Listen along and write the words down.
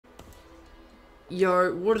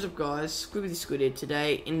Yo, what is up guys, Squid here.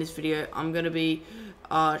 Today in this video I'm going to be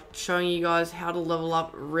showing you guys how to level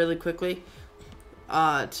up really quickly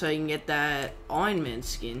so you can get that Iron Man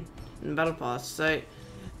skin in the Battle Pass. So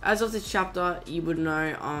as of this chapter you would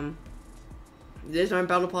know there's no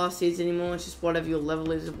Battle Pass tiers anymore. It's just whatever your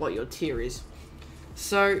level is of what your tier is.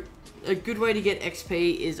 So a good way to get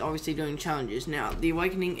XP is obviously doing challenges. Now the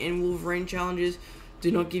Awakening and Wolverine challenges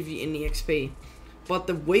do not give you any XP, but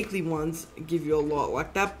the weekly ones give you a lot.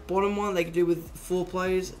 Like that bottom one, they can do with 4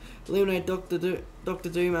 players. Eliminate Doctor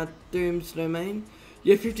Doom at Doom's Domain.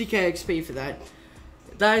 You have 50k XP for that.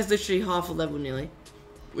 That is literally half a level nearly,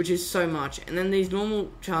 which is so much. And then these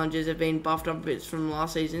normal challenges have been buffed up a bit from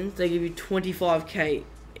last season. They give you 25k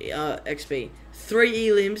XP. 3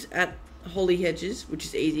 elims at Holy Hedges, which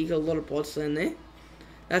is easy. Got a lot of bots in there.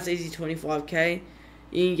 That's easy 25k.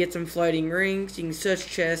 You can get some floating rings, you can search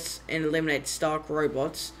chests and eliminate Stark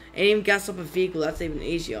robots, and even gas up a vehicle. That's even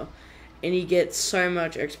easier. And you get so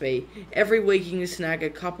much XP. Every week you can snag a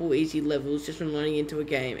couple easy levels just from learning into a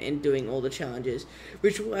game and doing all the challenges,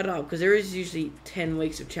 which will add up, because there is usually 10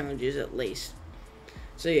 weeks of challenges at least.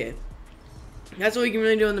 So yeah, that's all you can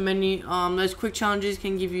really do on the menu. Those quick challenges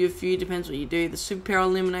can give you a few, depends what you do. The superpower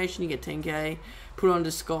elimination, you get 10k. Put on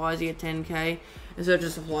disguise, you get 10k. And so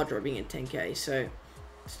just supply dropping at 10k. So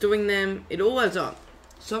it's doing them, it all adds up.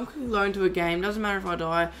 So I'm quickly low into a game, doesn't matter if I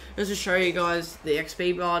die, just to show you guys the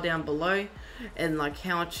XP bar down below, and like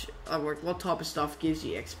how much, what type of stuff gives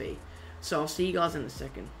you XP. So I'll see you guys in a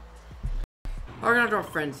second. I'm gonna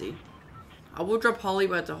drop Frenzy. I will drop Holy,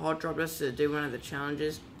 but it's a hot drop just to do one of the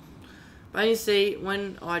challenges. But you see,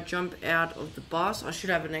 when I jump out of the bus, I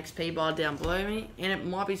should have an XP bar down below me, and it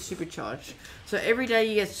might be supercharged. So every day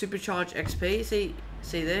you get supercharged XP,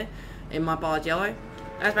 see there, and my bar's yellow.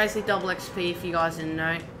 That's basically double XP if you guys didn't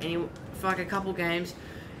know. And for like a couple games,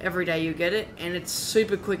 every day you get it, and it's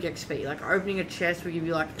super quick XP. Like opening a chest will give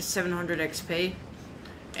you like 700 XP,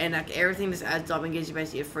 and like everything just adds up and gives you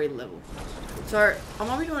basically a free level. So I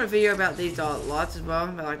might be doing a video about these lights as well,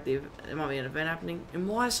 but like there might be an event happening. And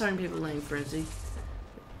why are so many people laying Frenzy?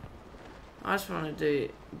 I just want to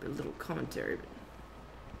do a little commentary, but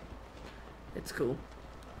it's cool.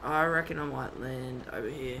 I reckon I might land over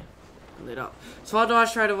here. Lit up. So I die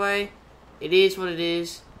straight away. It is what it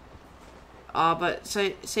is. But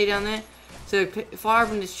see down there? So if I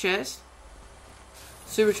open this chest,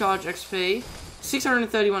 supercharge XP,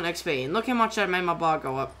 631 XP, and look how much that made my bar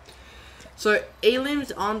go up. So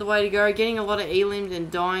elims aren't the way to go. Getting a lot of elims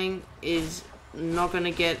and dying is not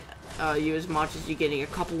gonna get you as much as you getting a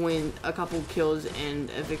couple kills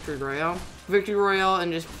and a victory royale. Victory royale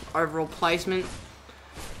and just overall placement,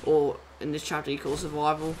 or in this chapter you call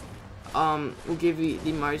survival, will give you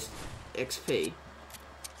the most XP.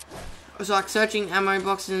 So like searching ammo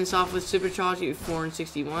boxes and stuff with supercharge, you get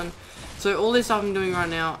 461. So all this stuff I'm doing right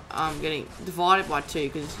now, I'm getting divided by 2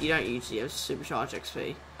 because you don't usually have supercharged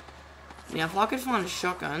XP. Now if I could find a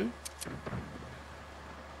shotgun,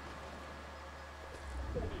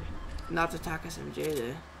 not to attack SMG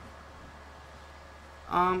there.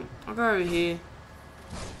 I'll go over here.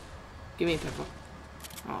 Give me a pepper.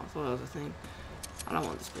 Oh, I thought that was a thing. I don't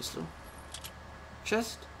want this pistol.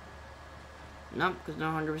 Chest? Nope, because no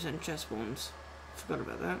 100% chest spawns. Forgot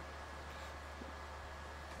about that.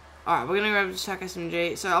 Alright, we're gonna go over to attack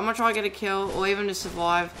SMG. So I'm gonna try to get a kill, or even to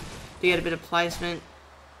survive, to get a bit of placement.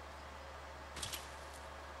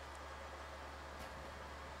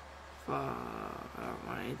 Fuck, I don't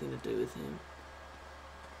want anything to do with him.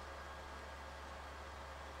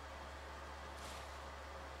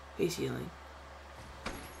 He's healing.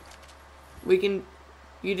 We can...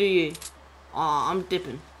 You do you. Aw, I'm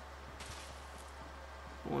dipping.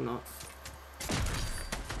 Or not.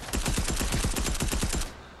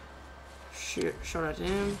 Shit, shot at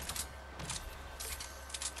him.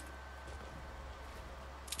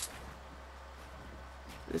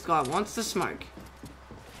 This guy wants to smoke.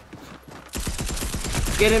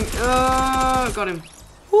 Get him. Oh, got him.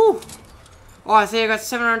 Whew. Alright, so I got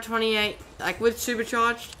 728. Like with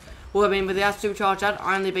supercharged. Well, I mean, without supercharged, that'd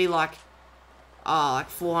only be like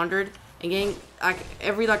 400, and getting like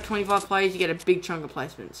every 25 plays you get a big chunk of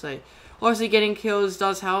placement. So obviously getting kills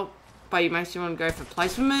does help, but you makes you want to go for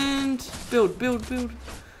placement. Build.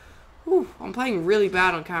 Whew, I'm playing really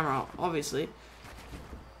bad on camera, obviously.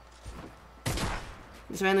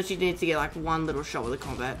 This man literally needs to get like one little shot with the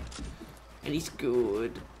combat, and he's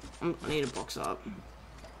good. I need to box up.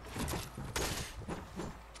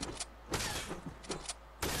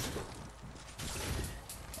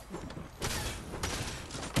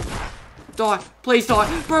 Die. Please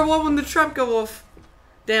die. Bro, why wouldn't the trap go off?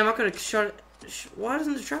 Damn, I could have shot it. Why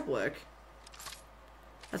doesn't the trap work?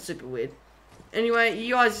 That's super weird. Anyway,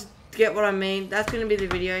 you guys get what I mean. That's going to be the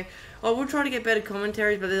video. I will try to get better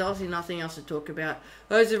commentaries, but there's obviously nothing else to talk about.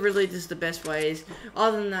 Those are really just the best ways.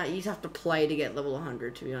 Other than that, you just have to play to get level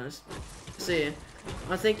 100, to be honest. So yeah,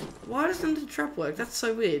 I think, why doesn't the trap work? That's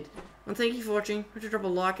so weird. And thank you for watching. Make sure to drop a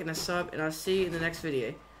like and a sub, and I'll see you in the next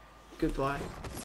video. Goodbye.